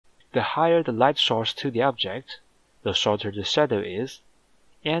the higher the light source to the object, the shorter the shadow is,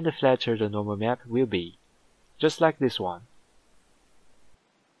 and the flatter the normal map will be, just like this one.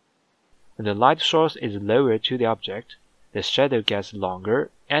 When the light source is lower to the object, the shadow gets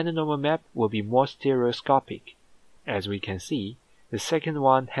longer and the normal map will be more stereoscopic. As we can see, the second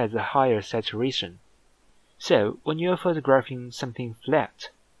one has a higher saturation. So, when you are photographing something flat,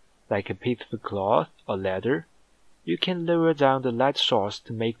 like a piece of cloth or leather, you can lower down the light source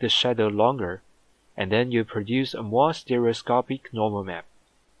to make the shadow longer, and then you produce a more stereoscopic normal map.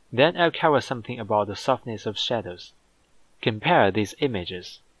 Then I'll cover something about the softness of shadows. Compare these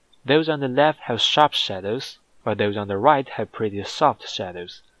images. Those on the left have sharp shadows, while those on the right have pretty soft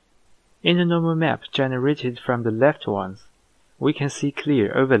shadows. In the normal map generated from the left ones, we can see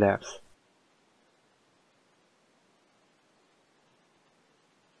clear overlaps.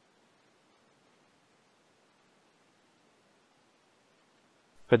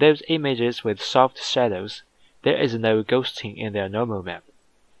 For those images with soft shadows, there is no ghosting in their normal map.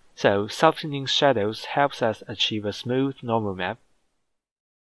 So softening shadows helps us achieve a smooth normal map,